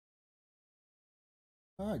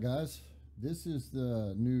All right, guys. This is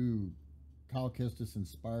the new Kyle Kestis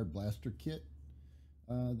inspired blaster kit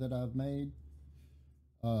that I've made.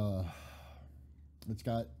 Uh, it's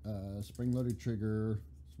got a spring-loaded trigger.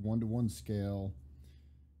 It's 1-to-1 scale.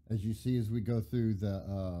 As you see, as we go through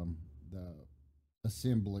the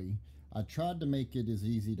assembly, I tried to make it as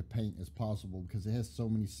easy to paint as possible because it has so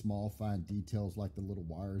many small, fine details like the little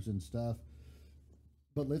wires and stuff.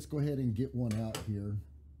 But let's go ahead and get one out here.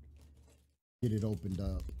 Get it opened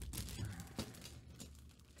up.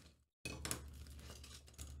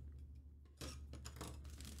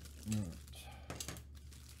 All right.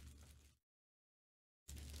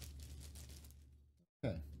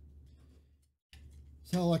 Okay.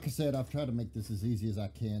 So, like I said, I've tried to make this as easy as I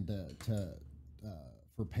can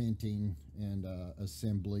for painting and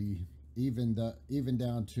assembly. Even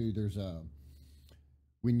down to there's a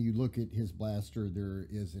when you look at his blaster, there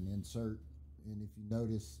is an insert, and if you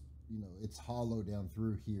notice, it's hollow down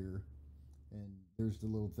through here, and there's the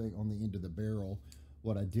little thing on the end of the barrel.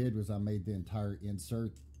 What I did was I made the entire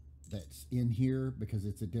insert that's in here because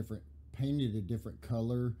it's painted a different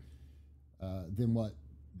color than what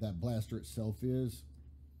that blaster itself is.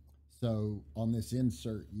 So on this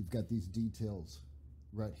insert, you've got these details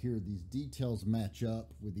right here. These details match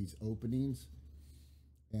up with these openings,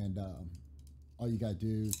 and all you gotta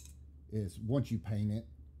do is once you paint it,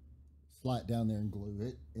 slide down there and glue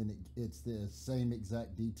it, and it's the same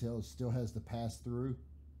exact details. Still has the pass through,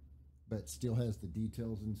 but still has the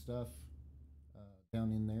details and stuff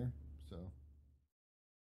down in there. So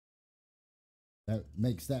that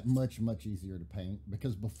makes that much easier to paint,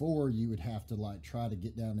 because before you would have to like try to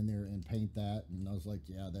get down in there and paint that, and I was like,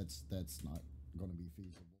 yeah, that's not going to be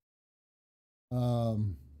feasible.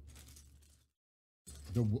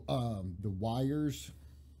 The wires,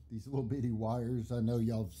 these little bitty wires, I know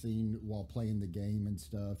y'all have seen while playing the game and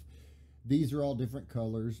stuff. These are all different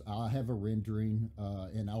colors. I have a rendering,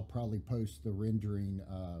 and I'll probably post the rendering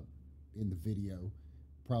in the video,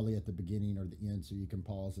 probably at the beginning or the end, so you can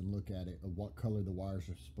pause and look at it of what color the wires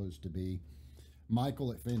are supposed to be.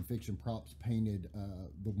 Michael at Fan Fiction Props painted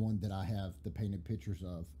the one that I have the painted pictures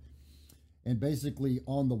of. And basically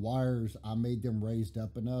on the wires, I made them raised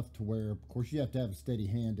up enough to where, of course, you have to have a steady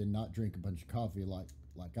hand and not drink a bunch of coffee like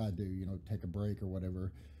I do, take a break or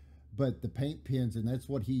whatever. But the paint pins, and that's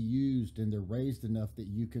what he used, and they're raised enough that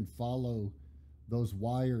you can follow those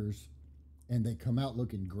wires, and they come out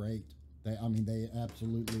looking great. They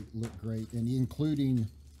absolutely look great, and including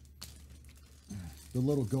the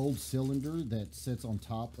little gold cylinder that sits on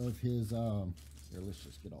top of his. Here, let's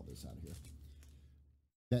just get all this out of here.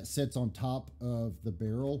 That sits on top of the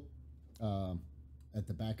barrel, at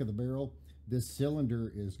the back of the barrel. This cylinder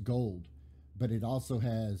is gold, but it also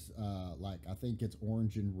has I think it's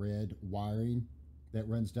orange and red wiring that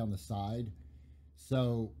runs down the side.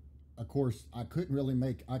 So of course I could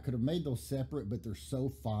have made those separate, but they're so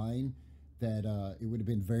fine that it would have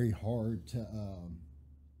been very hard to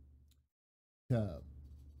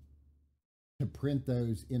print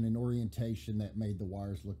those in an orientation that made the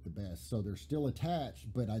wires look the best. So they're still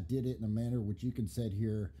attached, but I did it in a manner which you can set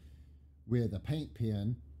here with a paint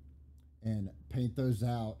pen and paint those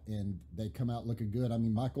out, and they come out looking good.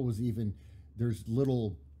 Michael was there's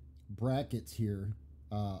little brackets here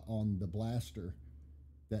on the blaster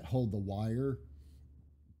that hold the wire.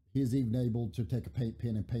 He's even able to take a paint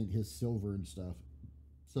pen and paint his silver and stuff.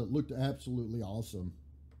 So it looked absolutely awesome.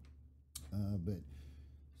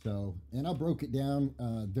 And I broke it down.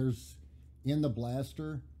 There's in the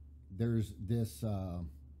blaster, there's this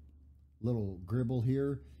little gribble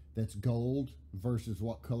here that's gold versus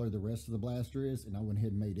what color the rest of the blaster is, and I went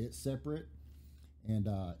ahead and made it separate. And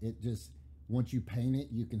it just, once you paint it,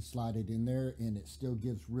 you can slide it in there, and it still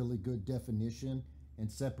gives really good definition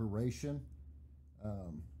and separation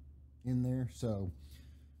in there. So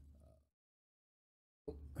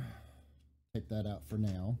take that out for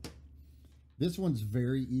now. This one's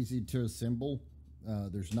very easy to assemble.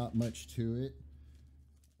 There's not much to it.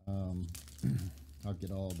 I'll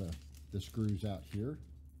get all the screws out here.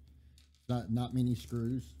 Not many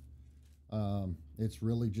screws. It's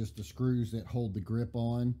really just the screws that hold the grip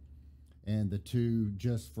on, and the two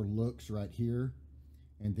just for looks right here.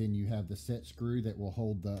 And then you have the set screw that will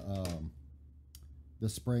hold the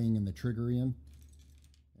spring and the trigger in.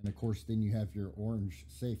 And of course, then you have your orange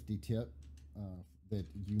safety tip that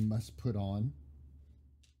you must put on.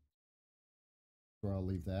 So I'll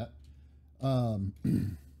leave that.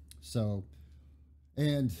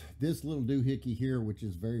 And this little doohickey here, which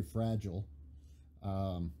is very fragile,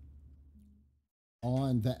 on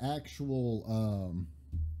the actual,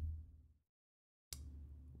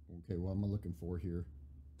 okay, what am I looking for here?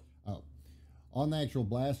 Oh, On the actual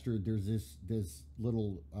blaster, there's this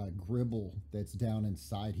little gribble that's down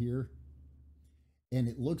inside here, and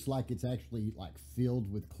it looks like it's actually like filled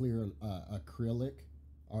with clear acrylic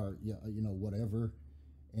or you know whatever.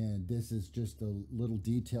 And this is just a little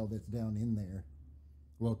detail that's down in there.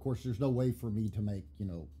 Well, of course, there's no way for me to make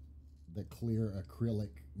the clear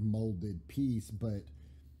acrylic molded piece, but at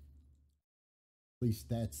least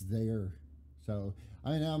that's there. So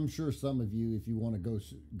I mean, I'm sure some of you, if you want to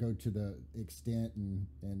go to the extent,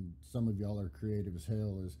 and some of y'all are creative as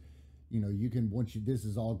hell, is you can, once this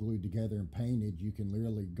is all glued together and painted, you can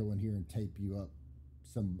literally go in here and tape you up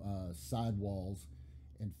some side walls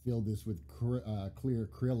and fill this with clear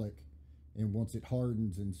acrylic. And once it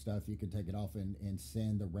hardens and stuff, you can take it off and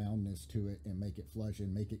sand the roundness to it and make it flush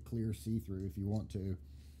and make it clear see-through if you want to.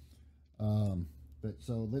 But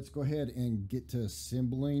so let's go ahead and get to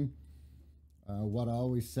assembling. What I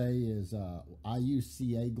always say is I use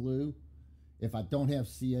CA glue. If I don't have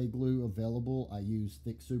CA glue available, I use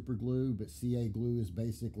thick super glue, but CA glue is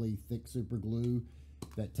basically thick super glue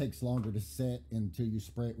that takes longer to set until you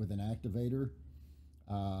spray it with an activator.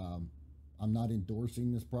 I'm not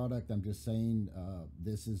endorsing this product. I'm just saying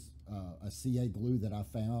this is a CA glue that I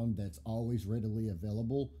found that's always readily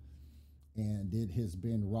available, and it has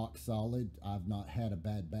been rock solid. I've not had a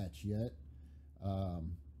bad batch yet.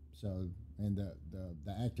 And the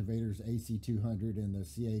activators AC200 and the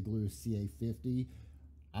CA glue is CA50.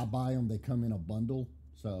 I buy them, they come in a bundle.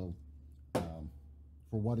 So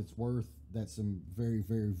for what it's worth, that's some very,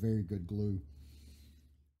 very, very good glue.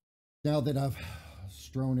 Now that I've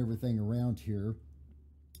strewn everything around here,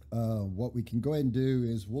 what we can go ahead and do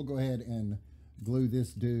is we'll go ahead and glue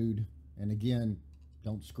this dude. And again,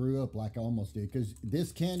 don't screw up like I almost did, because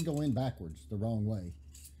this can go in backwards the wrong way.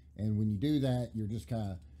 And when you do that, you're just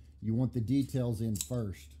kind of, you want the details in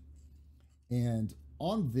first. And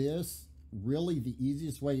on this, really the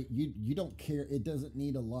easiest way, you don't care, it doesn't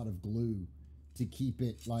need a lot of glue to keep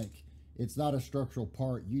it, like, it's not a structural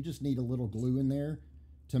part. You just need a little glue in there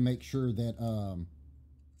to make sure that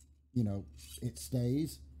it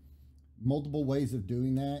stays. Multiple ways of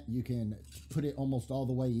doing that. You can put it almost all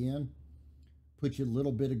the way in, put you a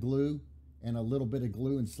little bit of glue and a little bit of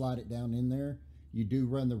glue and slide it down in there. You do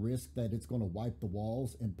run the risk that it's going to wipe the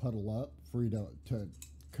walls and puddle up for you to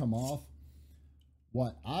come off.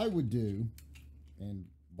 What I would do, and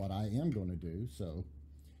what I am going to do,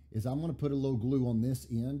 is I'm going to put a little glue on this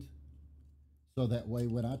end, so that way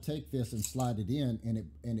when I take this and slide it in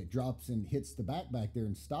and it drops and hits the back there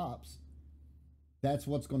and stops, that's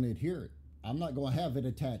what's going to adhere it. I'm not going to have it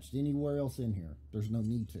attached anywhere else in here. There's no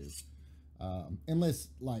need to. Unless,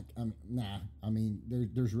 like,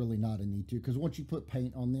 there's really not a need to, because once you put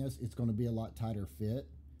paint on this, it's going to be a lot tighter fit.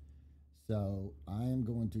 So I am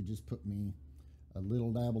going to just put me a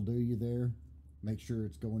little dabble do you there, make sure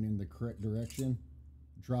it's going in the correct direction,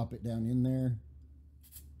 drop it down in there,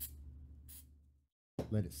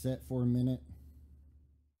 let it set for a minute.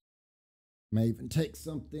 May even take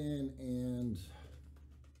something and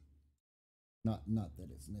not that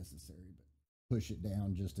it's necessary, but push it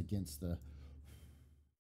down just against the.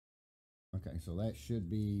 Okay, so that should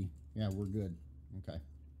be, yeah, we're good. Okay.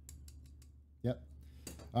 Yep.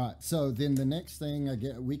 All right, so then the next thing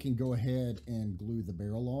we can go ahead and glue the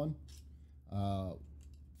barrel on.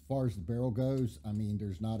 As far as the barrel goes, I mean,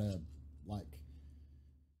 there's not a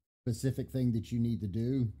specific thing that you need to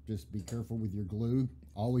do. Just be careful with your glue.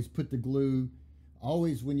 Always put the glue,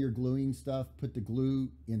 when you're gluing stuff, put the glue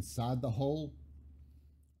inside the hole.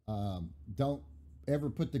 Don't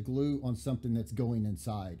ever put the glue on something that's going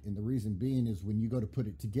inside. And the reason being is when you go to put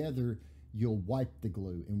it together, you'll wipe the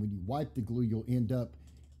glue. And when you wipe the glue, you'll end up,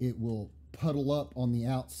 it will puddle up on the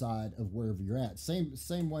outside of wherever you're at.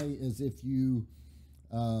 Same way as if you,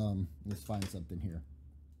 let's find something here.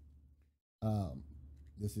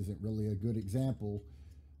 This isn't really a good example,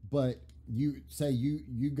 but you say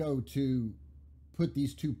you go to put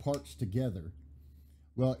these two parts together.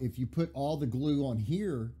 Well, if you put all the glue on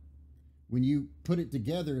here, when you put it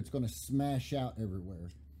together, it's going to smash out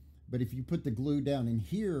everywhere. But if you put the glue down in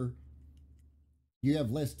here, you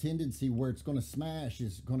have less tendency where it's going to smash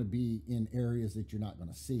is going to be in areas that you're not going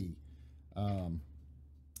to see.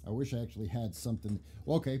 I wish I actually had something.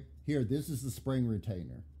 Well, okay, here, this is the spring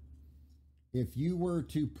retainer. If you were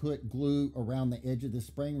to put glue around the edge of the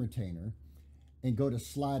spring retainer and go to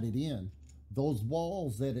slide it in, those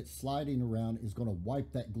walls that it's sliding around is going to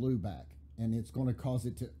wipe that glue back, and it's going to cause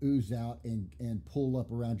it to ooze out and pull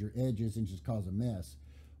up around your edges and just cause a mess.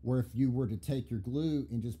 Where if you were to take your glue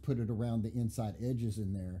and just put it around the inside edges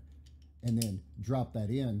in there and then drop that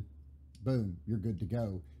in, boom, you're good to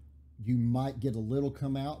go. you might get a little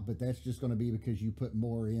come out, but that's just going to be because you put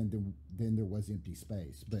more in than there was empty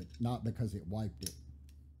space, but not because it wiped it.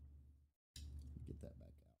 Get that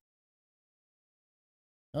back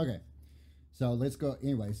out. Okay, so let's go.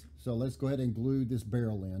 Anyways, so let's go ahead and glue this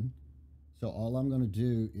barrel in. So all I'm going to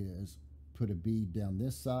do is put a bead down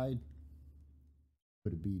this side,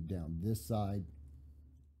 put a bead down this side,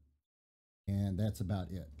 and that's about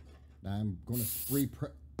it. Now I'm going to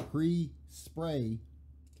pre-spray,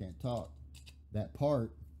 can't talk, that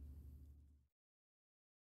part,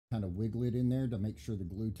 kind of wiggle it in there to make sure the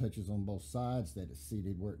glue touches on both sides, that it's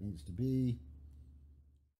seated where it needs to be.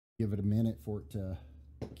 Give it a minute for it to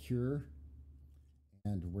cure,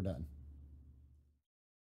 and we're done.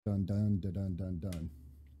 Done, done, done, done, done, done.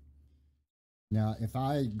 Now, if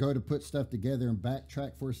I go to put stuff together and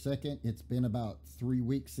backtrack for a second, it's been about 3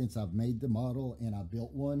 weeks since I've made the model and I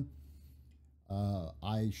built one.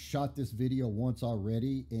 I shot this video once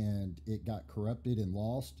already and it got corrupted and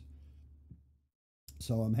lost.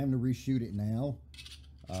 So I'm having to reshoot it now.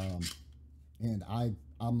 And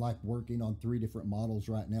I'm like working on 3 different models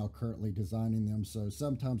right now, currently designing them. So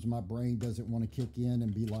sometimes my brain doesn't want to kick in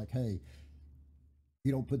and be like, hey,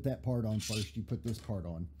 you don't put that part on first, you put this part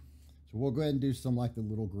on. So we'll go ahead and do some like the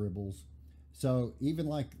little gribbles. So even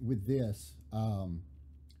like with this, when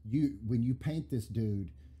you paint this dude,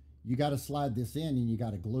 you got to slide this in and you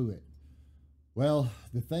got to glue it. Well,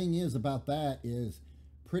 the thing is about that is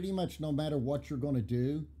pretty much no matter what you're going to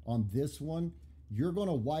do on this one, you're going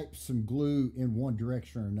to wipe some glue in one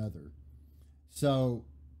direction or another. So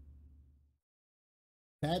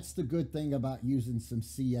that's the good thing about using some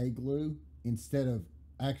CA glue instead of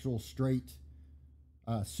actual straight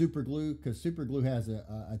super glue, because super glue has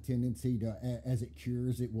a tendency to, as it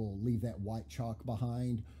cures, it will leave that white chalk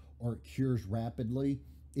behind, or it cures rapidly.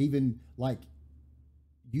 Even like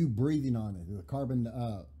you breathing on it, the carbon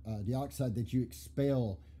dioxide that you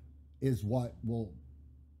expel is what will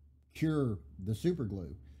cure the super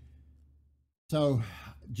glue. So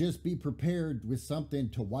just be prepared with something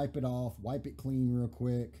to wipe it off, wipe it clean real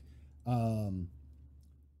quick. You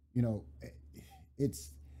know,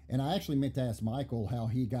 and I actually meant to ask Michael how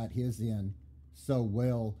he got his in so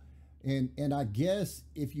well. And I guess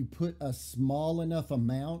if you put a small enough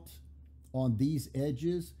amount on these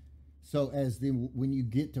edges, so as then when you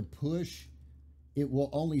get to push, it will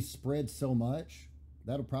only spread so much.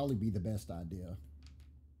 That'll probably be the best idea.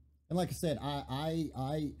 And like I said,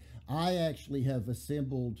 I actually have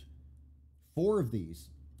assembled 4 of these,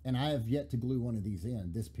 and I have yet to glue one of these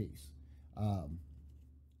in, this piece.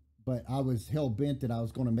 But I was hell bent that I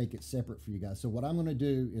was going to make it separate for you guys. So what I'm going to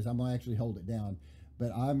do is I'm going to actually hold it down,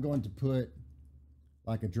 but I'm going to put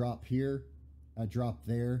like a drop here, a drop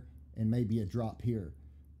there, and maybe a drop here,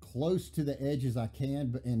 close to the edge as I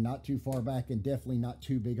can, but and not too far back, and definitely not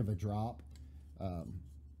too big of a drop.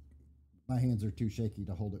 My hands are too shaky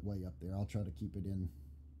to hold it way up there. I'll try to keep it in.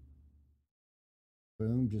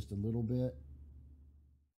 Boom, just a little bit.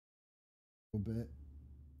 A little bit.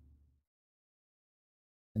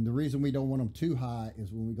 And the reason we don't want them too high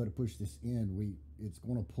is when we go to push this in, it's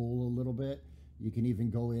going to pull a little bit. You can even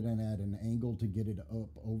go in and at an angle to get it up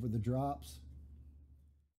over the drops.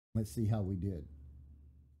 Let's see how we did.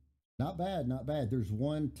 Not bad, not bad. There's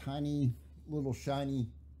one tiny little shiny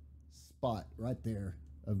spot right there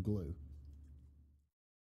of glue.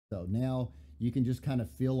 So now you can just kind of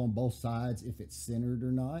feel on both sides if it's centered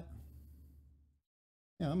or not.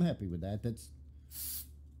 Yeah, I'm happy with that. That's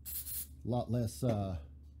a lot less of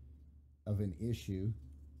an issue.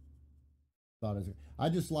 I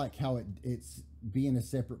just like how it's being a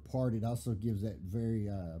separate part. It also gives that very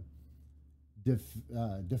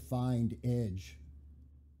defined edge.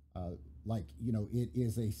 Like, you know, it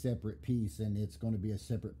is a separate piece and it's going to be a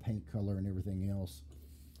separate paint color and everything else.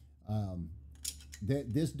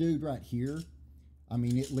 This dude right here, I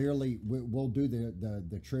mean, it literally, we'll do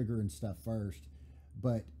the trigger and stuff first,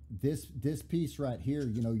 but this piece right here,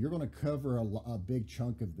 you know, you're going to cover a big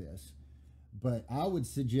chunk of this, but I would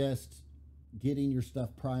suggest getting your stuff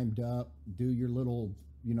primed up, do your little,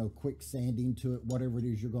 you know, quick sanding to it, whatever it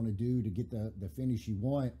is you're going to do to get the finish you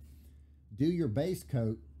want. Do your base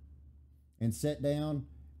coat and set down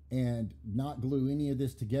and not glue any of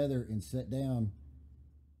this together, and set down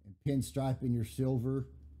and pinstripe in your silver,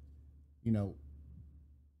 you know,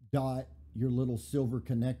 dot your little silver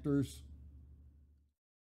connectors.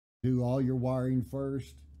 Do all your wiring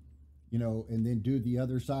first, you know, and then do the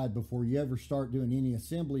other side before you ever start doing any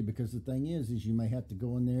assembly, because the thing is you may have to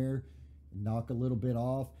go in there and knock a little bit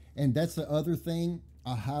off. And that's the other thing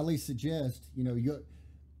I highly suggest, you know,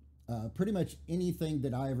 pretty much anything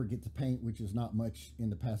that I ever get to paint, which is not much in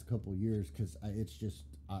the past couple of years, because it's just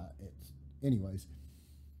it's anyways,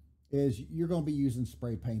 is you're going to be using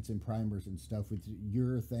spray paints and primers and stuff with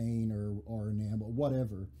urethane or enamel,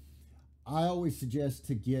 whatever. I always suggest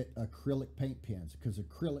to get acrylic paint pens, because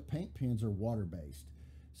acrylic paint pens are water based.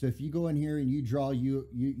 So if you go in here and you draw,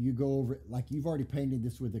 you go over it like you've already painted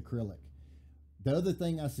this with acrylic. The other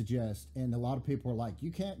thing I suggest, and a lot of people are like,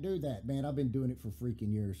 you can't do that, man. I've been doing it for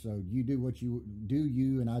freaking years. So you do what you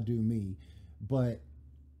do, and I do me. But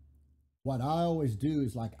what I always do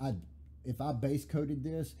is, like, if I base coated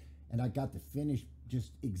this and I got the finish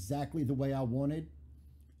just exactly the way I wanted,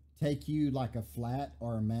 take you like a flat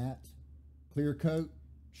or a matte clear coat,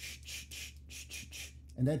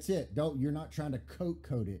 and that's it. You're not trying to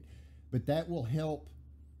coat it, but that will help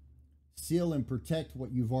seal and protect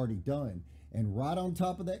what you've already done. And right on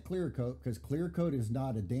top of that clear coat, because clear coat is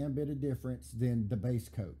not a damn bit of difference than the base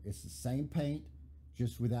coat. It's the same paint,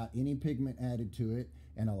 just without any pigment added to it,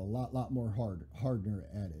 and a lot more hardener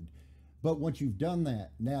added. But once you've done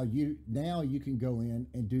that, now you can go in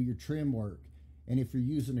and do your trim work. And if you're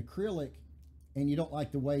using acrylic and you don't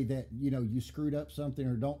like the way that, you screwed up something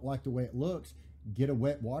or don't like the way it looks, get a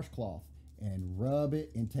wet washcloth and rub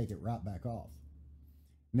it and take it right back off.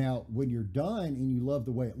 Now, when you're done and you love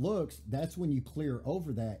the way it looks, that's when you clear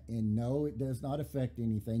over that. And no, it does not affect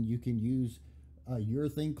anything. You can use a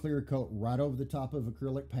urethane clear coat right over the top of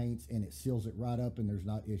acrylic paints, and it seals it right up, and there's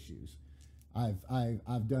not issues.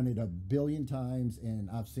 I've done it a billion times, and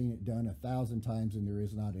I've seen it done 1,000 times, and there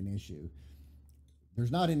is not an issue.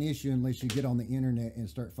 There's not an issue unless you get on the internet and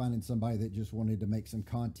start finding somebody that just wanted to make some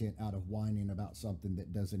content out of whining about something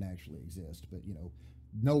that doesn't actually exist. But,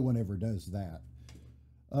 no one ever does that.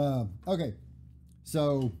 Okay,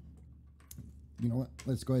 so you know what?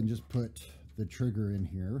 Let's go ahead and just put the trigger in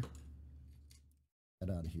here. Get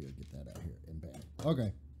that out of here. Get that out here and bam.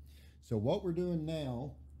 Okay, so what we're doing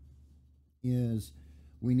now is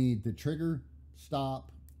we need the trigger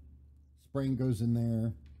stop. Spring goes in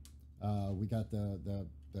there. We got the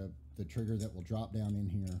trigger that will drop down in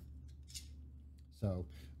here. So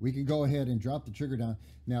we can go ahead and drop the trigger down.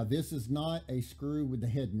 Now this is not a screw with the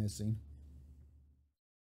head missing.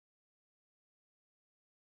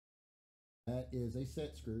 That is a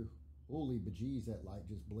set screw. Holy bejeez, that light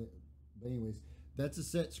just blipped. But anyways, that's a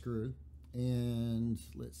set screw. And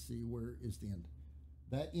let's see, where is the end?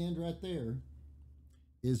 That end right there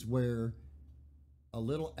is where a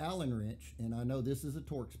little Allen wrench, and I know this is a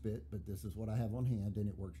Torx bit, but this is what I have on hand and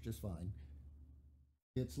it works just fine.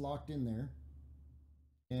 It's locked in there,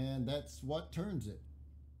 and that's what turns it.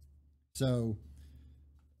 So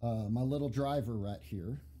my little driver right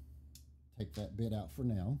here, take that bit out for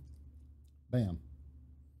now. Bam.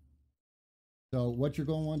 So what you're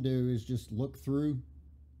going to want to do is just look through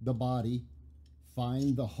the body,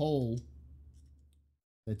 find the hole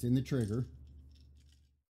that's in the trigger.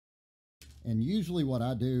 And usually what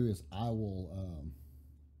I do is I will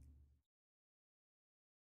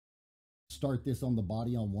start this on the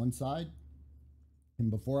body on one side.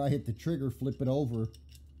 And before I hit the trigger, flip it over,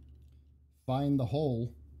 find the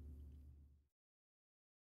hole.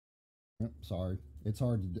 Yep, sorry. It's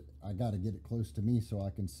hard to do. I got to get it close to me so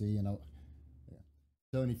I can see. Yeah.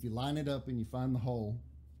 So, and if you line it up and you find the hole,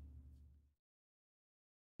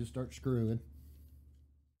 just start screwing.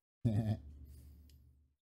 There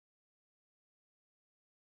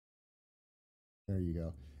you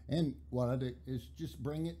go. And what I do is just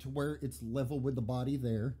bring it to where it's level with the body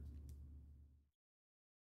there.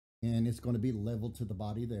 And it's going to be level to the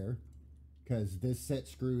body there, because this set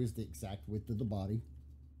screw is the exact width of the body.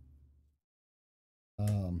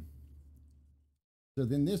 So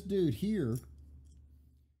then this dude here,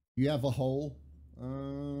 you have a hole.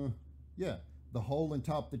 Yeah, the hole in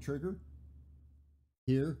top of the trigger.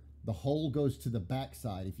 Here, the hole goes to the back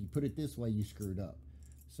side. If you put it this way, you screwed up.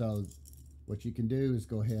 So what you can do is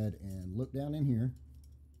go ahead and look down in here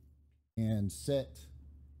and set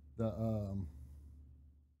the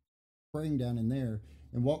spring down in there.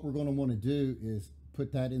 And what we're going to want to do is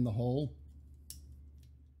put that in the hole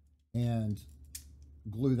and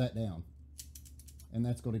glue that down. And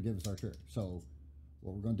that's going to give us our trigger. So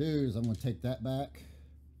what we're going to do is I'm going to take that back,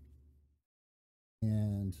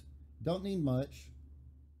 and don't need much.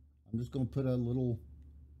 I'm just going to put a little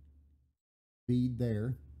bead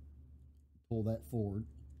there, pull that forward,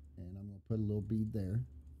 and I'm going to put a little bead there.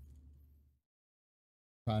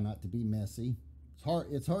 Try not to be messy.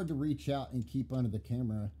 It's hard to reach out and keep under the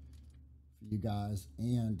camera for you guys,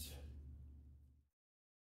 and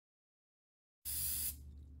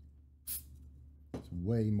it's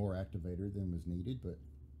way more activator than was needed, but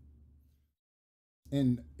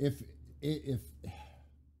And if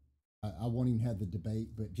I won't even have the debate,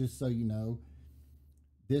 but just so you know,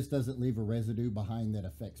 this doesn't leave a residue behind that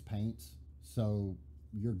affects paints, so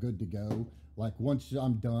you're good to go. Like once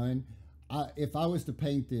I'm done, if I was to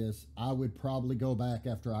paint this, I would probably go back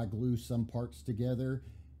after I glue some parts together,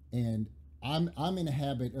 and I'm in a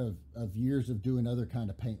habit of years of doing other kind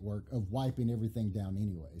of paint work of wiping everything down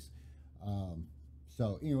anyways.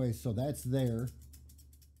 So anyways, so that's there.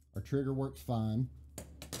 Our trigger works fine.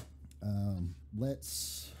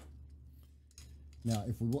 Let's now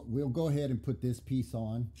if we'll go ahead and put this piece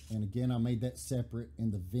on, and again I made that separate in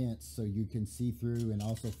the vents so you can see through, and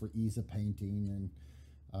also for ease of painting and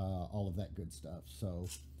all of that good stuff. So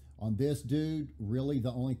on this dude, really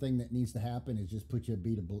the only thing that needs to happen is just put you a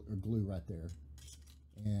bead of glue right there,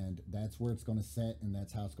 and that's where it's going to set, and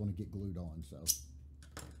that's how it's going to get glued on. So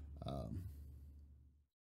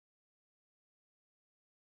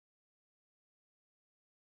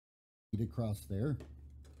across there.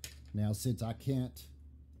 Now since I can't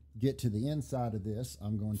get to the inside of this,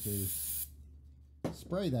 I'm going to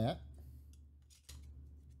spray that.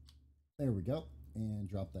 There we go, and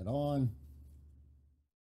drop that on.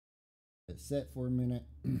 Let it set for a minute.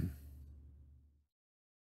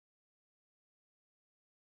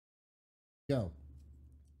 Go.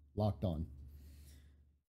 Locked on.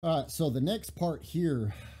 All right, so the next part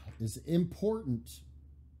here is important.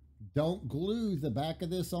 Don't glue the back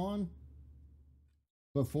of this on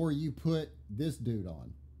before you put this dude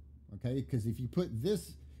on, okay? Because if you put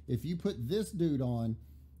this dude on,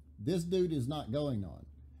 this dude is not going on,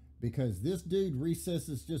 because this dude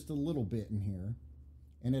recesses just a little bit in here,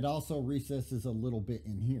 and it also recesses a little bit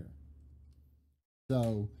in here.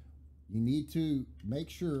 So you need to make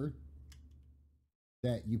sure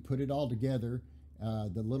that you put it all together.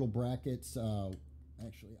 The little brackets,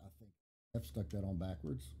 actually I think I've stuck that on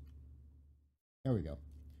backwards. There we go.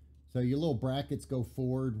 So your little brackets go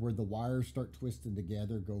forward where the wires start twisting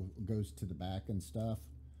together, goes to the back and stuff.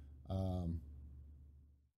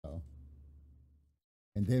 So.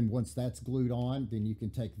 And then once that's glued on, then you can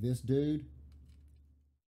take this dude.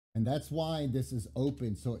 And that's why this is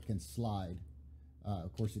open, so it can slide.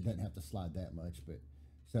 Of course, it doesn't have to slide that much, but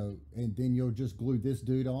so, and then you'll just glue this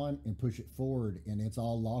dude on and push it forward, and it's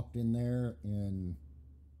all locked in there, and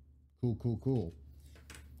cool.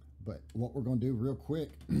 But what we're going to do real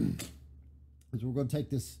quick is we're going to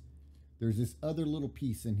take this. There's this other little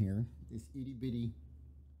piece in here, this itty bitty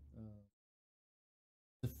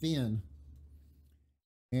the fin,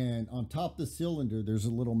 and on top of the cylinder there's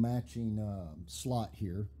a little matching slot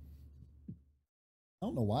here. I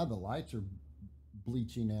don't know why the lights are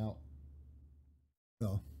bleaching out.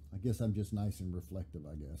 So I guess I'm just nice and reflective,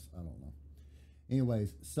 I guess. I don't know.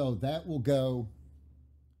 Anyways, so that will go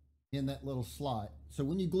in that little slot. So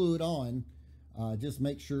when you glue it on, just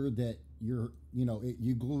make sure that you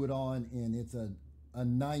glue it on and it's a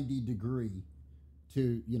 90 degree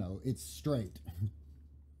to, it's straight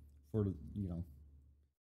for,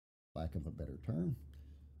 lack of a better term.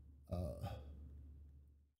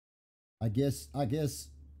 I guess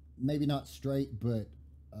maybe not straight, but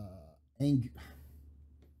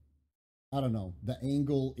I don't know. The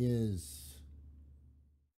angle is,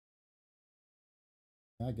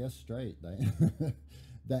 I guess, straight.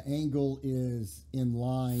 The angle is in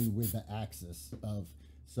line with the axis of,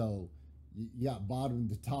 so you got bottom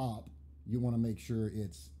to top. You want to make sure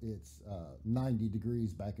it's 90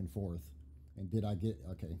 degrees back and forth. And did I get,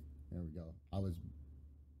 okay, there we go. I was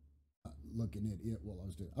looking at it while I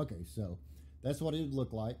was doing, okay, so that's what it would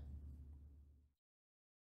look like.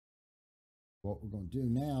 What we're going to do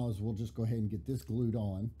now is we'll just go ahead and get this glued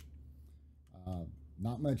on.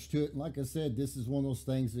 Not much to it. And like I said, this is one of those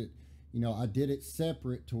things that, I did it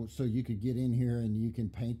separate so you could get in here and you can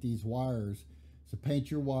paint these wires. So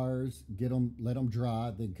paint your wires, let them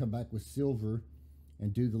dry, then come back with silver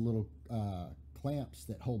and do the little clamps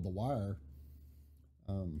that hold the wire.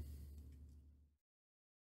 I'm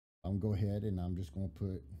going to go ahead and I'm just going to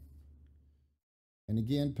put, and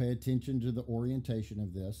again, pay attention to the orientation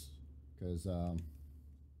of this, because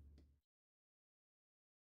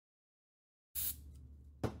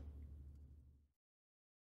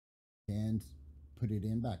and put it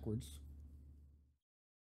in backwards.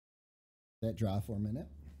 That dry for a minute.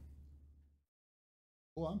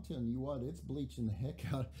 Oh, I'm telling you what, it's bleaching the heck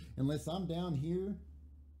out. Unless I'm down here.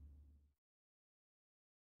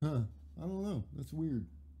 I don't know. That's weird.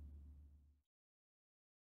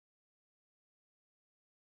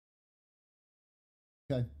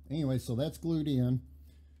 Okay. Anyway, so that's glued in.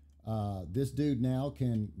 This dude now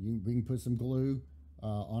we can put some glue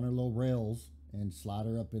on our little rails and slide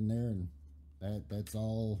her up in there, and that's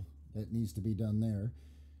all that needs to be done there.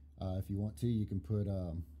 If you want to, you can put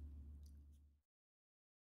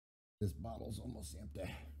this bottle's almost empty.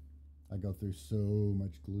 I go through so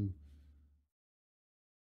much glue.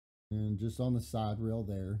 And just on the side rail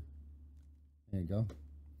there. There you go.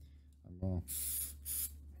 I'm going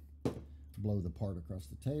to blow the part across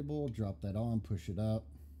the table, drop that on, push it up.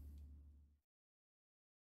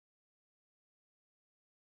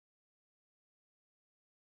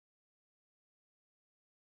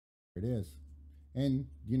 There it is. And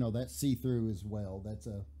you know that's see-through as well. That's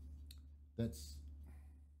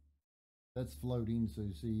floating, so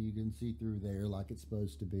you can see through there like it's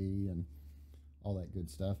supposed to be and all that good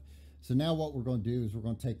stuff. So now what we're going to do is we're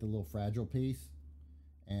going to take the little fragile piece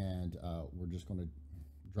and we're just going to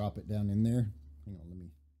drop it down in there. Hang on, let me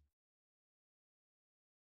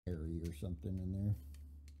carry or something in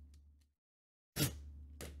there.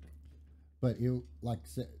 But it, like I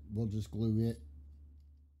said, we'll just glue it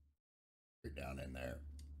down in there.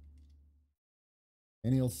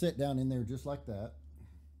 And it'll sit down in there just like that.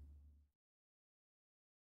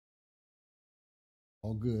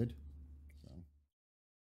 All good. So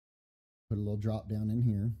put a little drop down in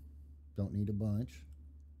here. Don't need a bunch.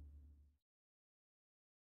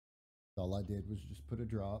 All I did was just put a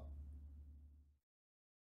drop.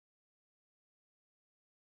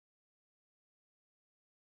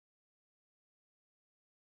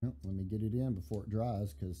 Well, let me get it in before it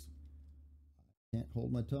dries because I can't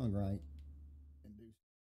hold my tongue right.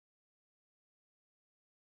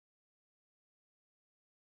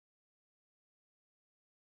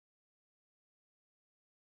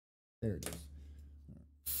 There it is.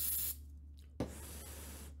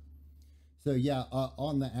 So yeah,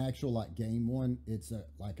 on the actual like game one, it's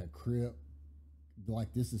like a crypt.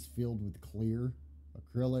 Like this is filled with clear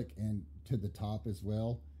acrylic and to the top as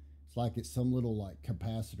well. It's like it's some little like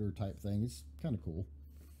capacitor type thing. It's kind of cool.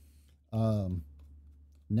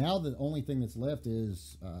 Now the only thing that's left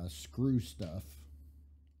is screw stuff.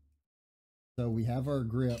 So we have our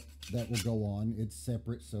grip that will go on. It's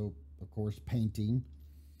separate, so of course painting.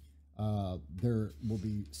 There will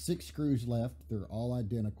be 6 screws left. They're all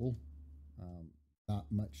identical. Not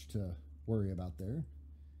much to worry about there.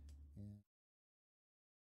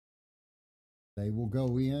 They will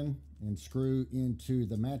go in and screw into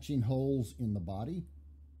the matching holes in the body.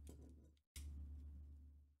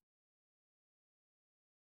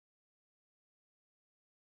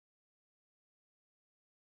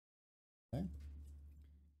 Okay.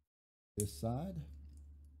 This side.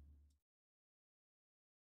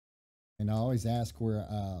 And I always ask where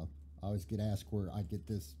I always get asked where I get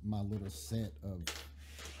my little set of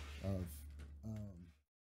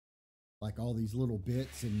like all these little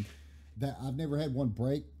bits, and that I've never had one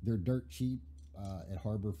break. They're dirt cheap at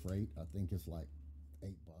Harbor Freight. I think it's like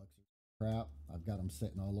 $8. Crap. I've got them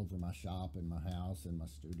sitting all over my shop and my house and my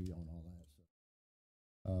studio and all that.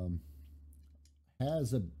 So,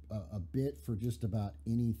 has a bit for just about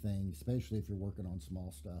anything, especially if you're working on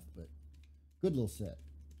small stuff. But good little set.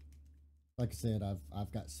 Like I said,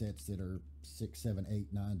 I've got sets that are 6, 7,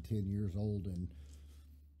 8, 9, 10 years old, and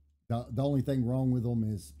the only thing wrong with them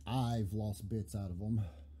is I've lost bits out of them.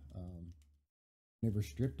 Never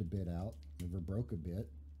stripped a bit out, never broke a bit.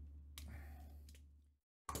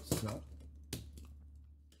 So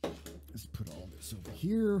let's put all this over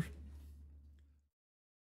here.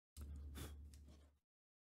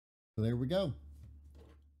 So there we go.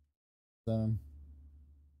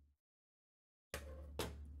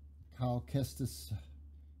 Kestis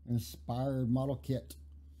inspired model kit.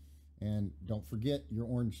 And don't forget your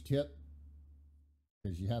orange tip,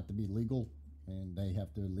 because you have to be legal and they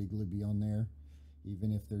have to legally be on there,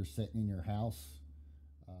 even if they're sitting in your house.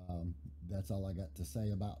 That's all I got to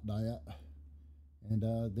say about that. And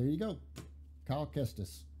there you go,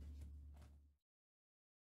 Kestis.